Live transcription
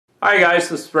Hi guys,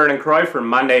 this is Vernon Croy for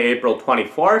Monday, April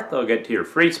 24th. I'll get to your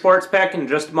free sports pick in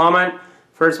just a moment.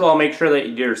 First of all, make sure that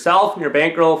you do yourself and your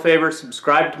bankroll a favor.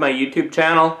 Subscribe to my YouTube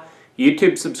channel.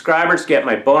 YouTube subscribers get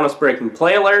my bonus breaking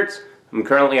play alerts. I'm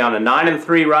currently on a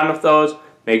 9-3 run with those.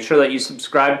 Make sure that you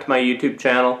subscribe to my YouTube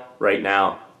channel right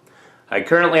now. I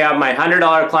currently have my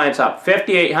 $100 clients up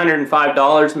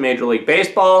 $5,805 in Major League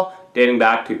Baseball, dating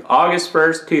back to August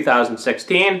 1st,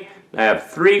 2016. I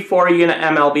have 3 4-unit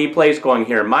MLB plays going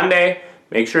here Monday.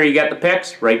 Make sure you get the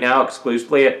picks right now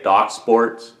exclusively at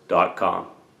DocSports.com.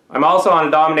 I'm also on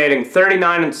a dominating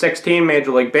 39-16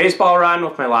 Major League Baseball run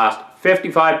with my last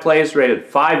 55 plays rated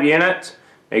 5 units.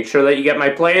 Make sure that you get my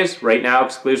plays right now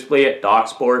exclusively at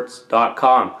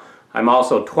DocSports.com. I'm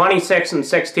also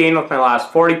 26-16 with my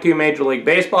last 42 Major League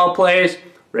Baseball plays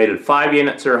rated 5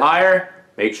 units or higher.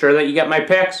 Make sure that you get my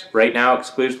picks right now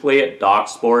exclusively at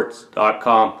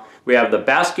DocSports.com. We have the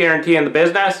best guarantee in the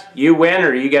business. You win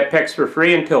or you get picks for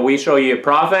free until we show you a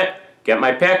profit. Get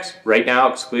my picks right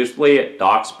now exclusively at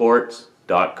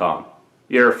DocSports.com.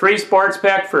 Your free sports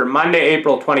pick for Monday,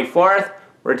 April 24th.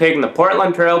 We're taking the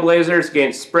Portland Trail Blazers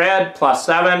against spread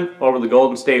 +7 over the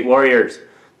Golden State Warriors.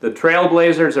 The Trail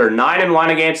Blazers are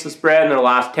 9-1 against the spread in their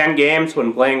last 10 games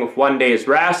when playing with 1 day's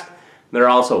rest. They're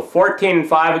also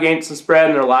 14-5 against the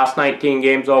spread in their last 19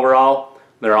 games overall.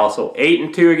 They're also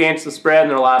 8-2 against the spread in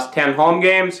their last 10 home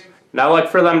games. Now look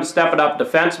for them to step it up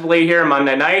defensively here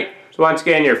Monday night. So once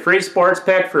again, your free sports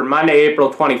pick for Monday,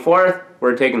 April 24th.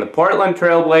 We're taking the Portland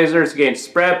Trail Blazers against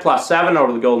spread +7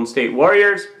 over the Golden State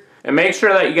Warriors. And make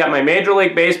sure that you get my Major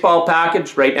League Baseball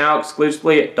package right now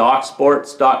exclusively at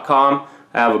DocSports.com.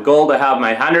 I have a goal to have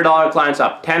my $100 clients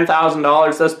up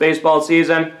 $10,000 this baseball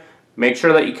season. Make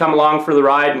sure that you come along for the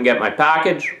ride and get my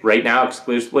package right now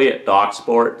exclusively at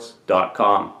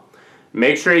DocSports.com.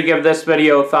 Make sure you give this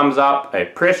video a thumbs up. I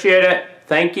appreciate it.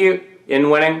 Thank you. In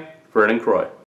winning, Vernon Croy.